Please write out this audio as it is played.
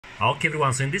Okay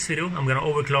everyone, so in this video I'm gonna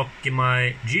overclock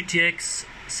my GTX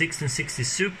 1660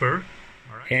 Super.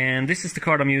 And this is the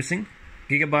card I'm using,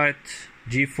 Gigabyte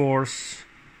Geforce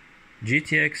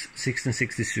GTX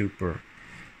 1660 Super.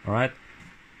 Alright,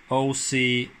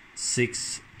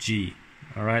 OC6G.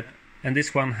 Alright, and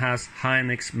this one has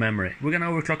hynix memory. We're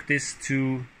gonna overclock this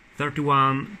to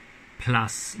 31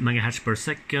 plus megahertz per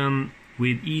second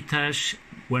with Ethash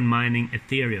when mining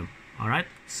Ethereum. Alright,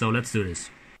 so let's do this.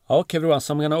 Okay everyone,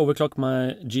 so I'm gonna overclock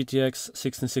my GTX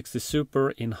 1660 Super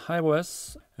in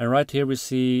HiveOS, and right here we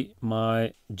see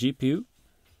my GPU.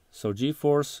 So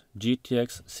GeForce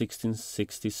GTX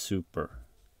 1660 Super,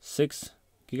 6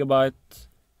 GB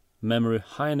memory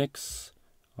hynix.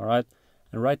 Alright,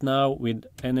 and right now with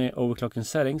any overclocking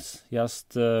settings, just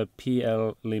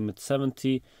PL limit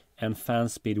 70 and fan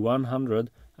speed 100,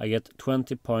 I get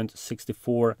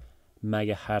 20.64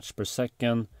 megahertz per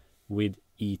second with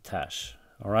Ethash.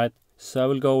 Alright, so I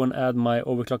will go and add my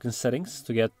overclocking settings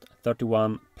to get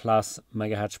 31 plus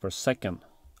megahertz per second.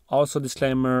 Also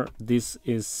disclaimer, this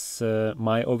is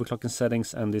my overclocking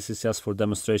settings and this is just for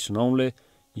demonstration only.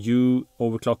 You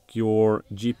overclock your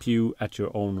GPU at your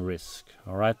own risk.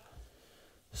 Alright,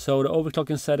 so the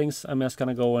overclocking settings I'm just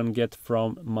gonna go and get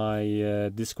from my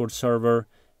Discord server.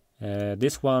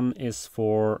 This one is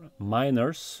for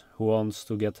miners who wants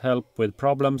to get help with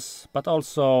problems, but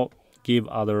also give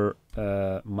other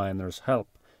miners help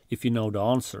if you know the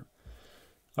answer.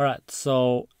 Alright,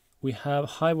 so we have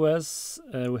HiveOS,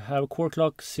 we have core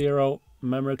clock 0,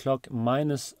 memory clock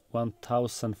minus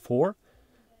 1004.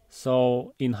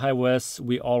 So in HiveOS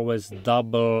we always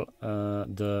double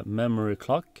the memory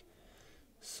clock.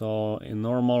 So in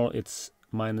normal it's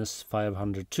minus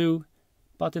 502,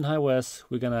 but in HiveOS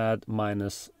we're gonna add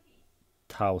minus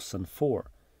 1004.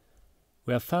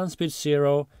 We have fan speed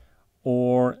 0,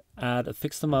 or add a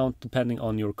fixed amount depending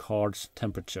on your card's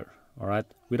temperature. Alright,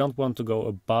 we don't want to go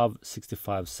above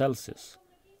 65 Celsius.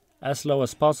 As low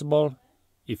as possible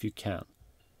if you can.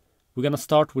 We're gonna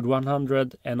start with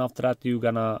 100, and after that you're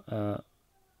gonna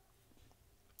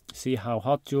see how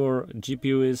hot your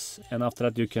GPU is, and after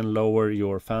that you can lower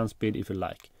your fan speed if you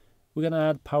like. We're gonna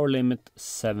add power limit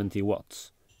 70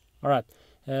 watts. Alright,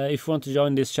 if you want to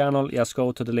join this channel, just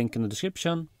go to the link in the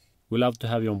description. We'd love to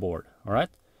have you on board. Alright,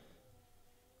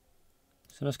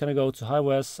 so I'm just gonna go to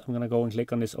HiveOS. I'm gonna go and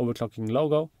click on this overclocking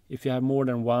logo. If you have more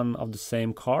than one of the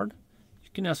same card, you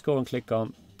can just go and click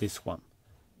on this one,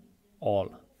 all.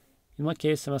 In my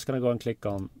case, I'm just gonna go and click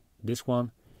on this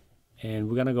one, and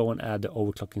we're gonna go and add the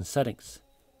overclocking settings.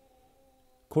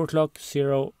 Core clock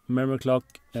 0, memory clock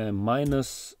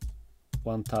minus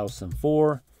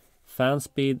 1004. Fan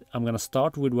speed, I'm gonna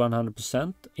start with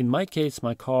 100%. In my case,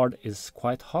 my card is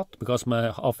quite hot because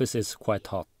my office is quite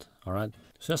hot. Alright,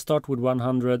 so just start with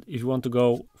 100. If you want to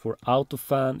go for auto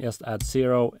fan, just add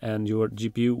 0 and your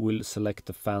GPU will select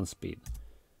the fan speed.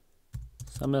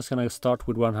 So I'm just gonna start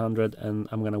with 100 and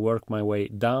I'm gonna work my way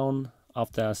down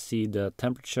after I see the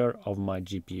temperature of my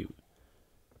GPU.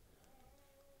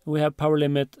 We have power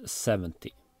limit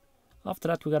 70. After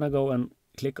that we're gonna go and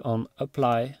click on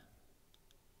apply.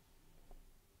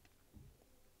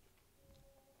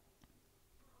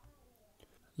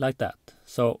 Like that.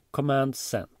 So command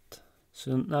sent.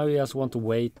 So now you just want to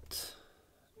wait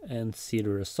and see the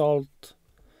result.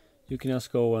 You can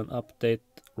just go and update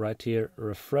right here,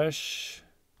 refresh,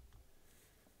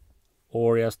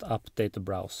 or just update the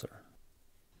browser.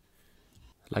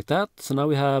 Like that. So now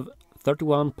we have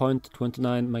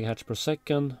 31.29 megahertz per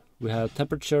second. We have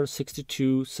temperature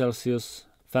 62 Celsius,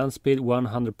 fan speed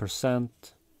 100%,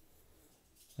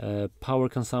 power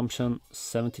consumption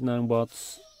 79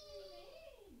 watts.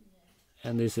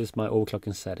 And this is my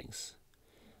overclocking settings.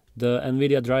 The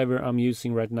NVIDIA driver I'm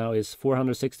using right now is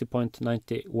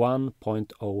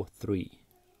 460.91.03.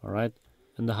 Alright,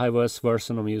 and the HiveOS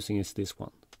version I'm using is this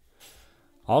one.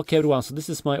 Okay everyone, so this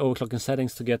is my overclocking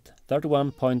settings to get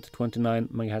 31.29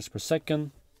 MHz per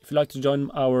second. If you'd like to join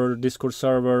our Discord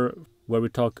server where we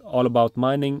talk all about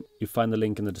mining, you find the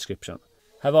link in the description.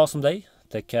 Have an awesome day,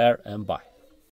 take care and bye.